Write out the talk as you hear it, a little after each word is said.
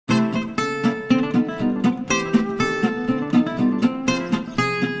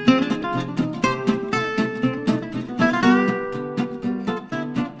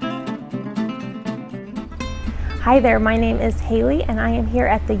Hi there, my name is Haley and I am here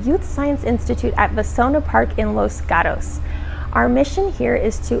at the Youth Science Institute at Vasona Park in Los Gatos. Our mission here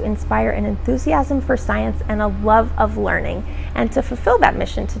is to inspire an enthusiasm for science and a love of learning. And to fulfill that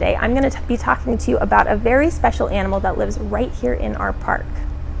mission today, I'm going to be talking to you about a very special animal that lives right here in our park.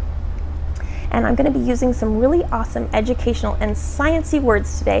 And I'm going to be using some really awesome educational and sciencey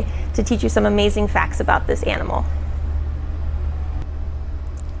words today to teach you some amazing facts about this animal.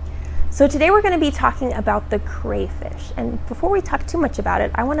 So today we're going to be talking about the crayfish, and before we talk too much about it,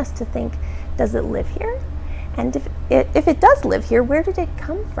 I want us to think, does it live here? And if it does live here, where did it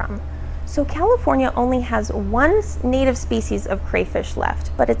come from? So California only has one native species of crayfish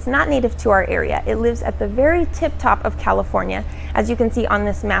left, but it's not native to our area. It lives at the very tip top of California, as you can see on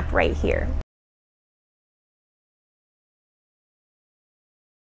this map right here.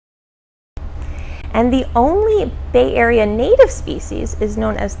 And the only Bay Area native species is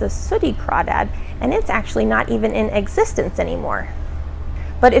known as the sooty crawdad, and it's actually not even in existence anymore.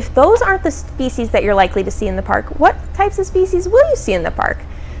 But if those aren't the species that you're likely to see in the park, what types of species will you see in the park?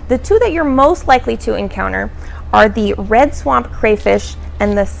 The two that you're most likely to encounter are the red swamp crayfish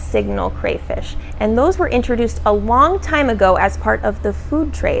and the signal crayfish. And those were introduced a long time ago as part of the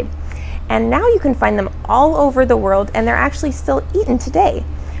food trade. And now you can find them all over the world, and they're actually still eaten today.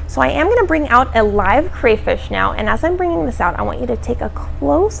 So I am going to bring out a live crayfish now, and as I'm bringing this out, I want you to take a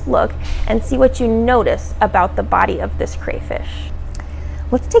close look and see what you notice about the body of this crayfish.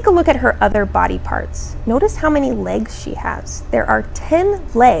 Let's take a look at her other body parts. Notice how many legs she has. There are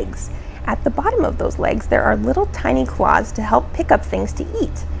 10 legs. At the bottom of those legs, there are little tiny claws to help pick up things to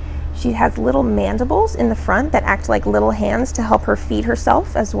eat. She has little mandibles in the front that act like little hands to help her feed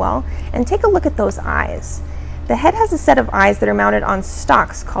herself as well. And take a look at those eyes. The head has a set of eyes that are mounted on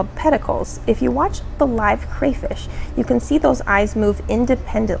stalks called pedicles. If you watch the live crayfish, you can see those eyes move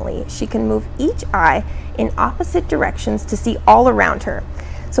independently. She can move each eye in opposite directions to see all around her.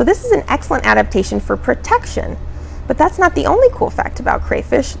 So this is an excellent adaptation for protection. But that's not the only cool fact about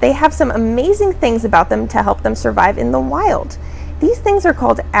crayfish. They have some amazing things about them to help them survive in the wild. These things are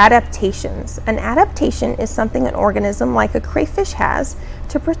called adaptations. An adaptation is something an organism like a crayfish has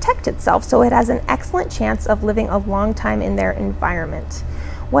to protect itself, so it has an excellent chance of living a long time in their environment.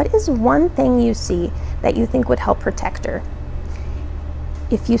 What is one thing you see that you think would help protect her?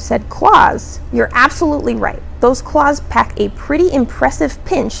 If you said claws, you're absolutely right. Those claws pack a pretty impressive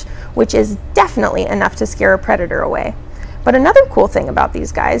pinch, which is definitely enough to scare a predator away. But another cool thing about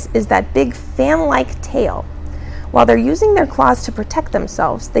these guys is that big fan-like tail. While they're using their claws to protect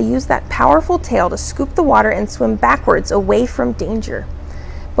themselves, they use that powerful tail to scoop the water and swim backwards away from danger.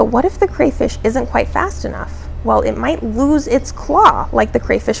 But what if the crayfish isn't quite fast enough? Well, it might lose its claw, like the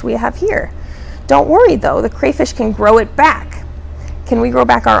crayfish we have here. Don't worry though, the crayfish can grow it back. Can we grow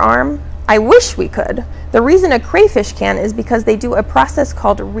back our arm? I wish we could. The reason a crayfish can is because they do a process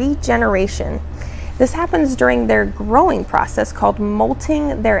called regeneration. This happens during their growing process called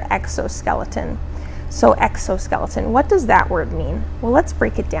molting their exoskeleton. So exoskeleton, what does that word mean? Well, let's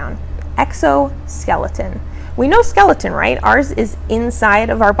break it down. Exoskeleton. We know skeleton, right? Ours is inside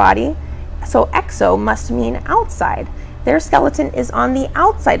of our body. So exo must mean outside. Their skeleton is on the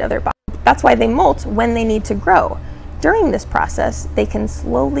outside of their body. That's why they molt when they need to grow. During this process, they can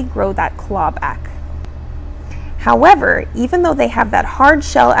slowly grow that claw back. However, even though they have that hard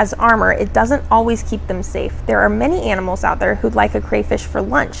shell as armor, it doesn't always keep them safe. There are many animals out there who'd like a crayfish for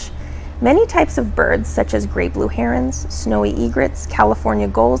lunch. Many types of birds, such as gray blue herons, snowy egrets, California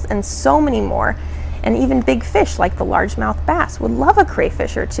gulls, and so many more, and even big fish like the largemouth bass would love a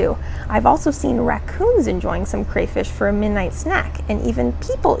crayfish or two. I've also seen raccoons enjoying some crayfish for a midnight snack, and even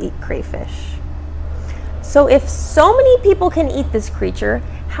people eat crayfish. So if so many people can eat this creature,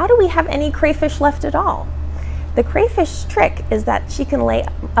 how do we have any crayfish left at all? The crayfish trick is that she can lay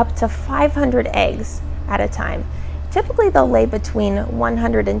up to 500 eggs at a time. Typically they'll lay between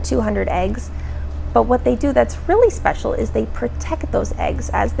 100 and 200 eggs, but what they do that's really special is they protect those eggs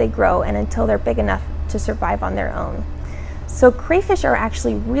as they grow and until they're big enough to survive on their own. So crayfish are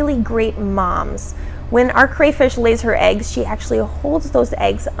actually really great moms. When our crayfish lays her eggs, she actually holds those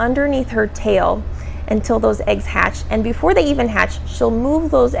eggs underneath her tail until those eggs hatch, and before they even hatch, she'll move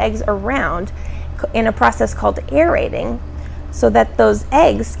those eggs around in a process called aerating so that those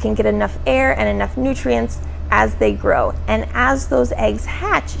eggs can get enough air and enough nutrients as they grow. And as those eggs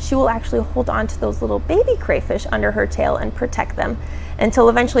hatch, she will actually hold on to those little baby crayfish under her tail and protect them until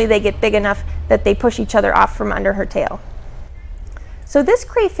eventually they get big enough that they push each other off from under her tail. So this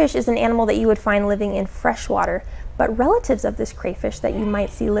crayfish is an animal that you would find living in freshwater, but relatives of this crayfish that you might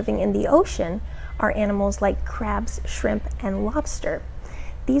see living in the ocean are animals like crabs, shrimp, and lobster.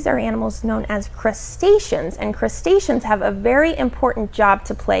 these are animals known as crustaceans, and crustaceans have a very important job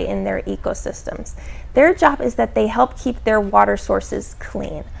to play in their ecosystems. Their job is that they help keep their water sources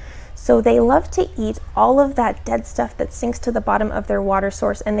clean. So they love to eat all of that dead stuff that sinks to the bottom of their water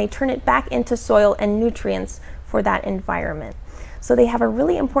source, and they turn it back into soil and nutrients for that environment. So they have a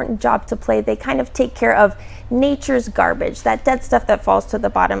really important job to play. They kind of take care of nature's garbage, that dead stuff that falls to the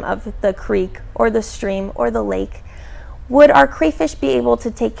bottom of the creek or the stream or the lake. Would our crayfish be able to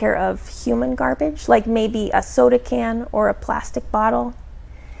take care of human garbage, like maybe a soda can or a plastic bottle?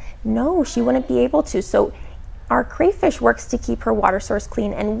 No, she wouldn't be able to. So our crayfish works to keep her water source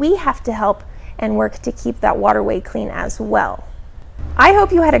clean, and we have to help and work to keep that waterway clean as well. I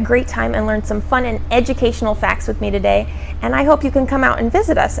hope you had a great time and learned some fun and educational facts with me today, and I hope you can come out and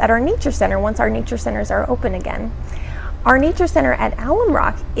visit us at our nature center once our nature centers are open again. Our nature center at Alum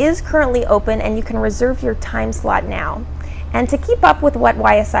Rock is currently open, and you can reserve your time slot now. And to keep up with what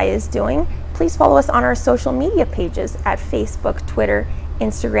YSI is doing, please follow us on our social media pages at Facebook, Twitter,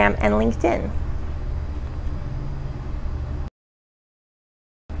 Instagram, and LinkedIn.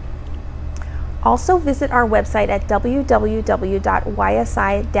 Also visit our website at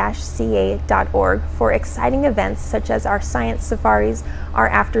www.ysi-ca.org for exciting events such as our science safaris, our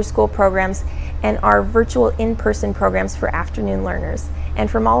after-school programs, and our virtual in-person programs for afternoon learners. And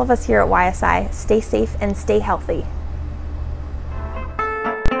from all of us here at YSI, stay safe and stay healthy.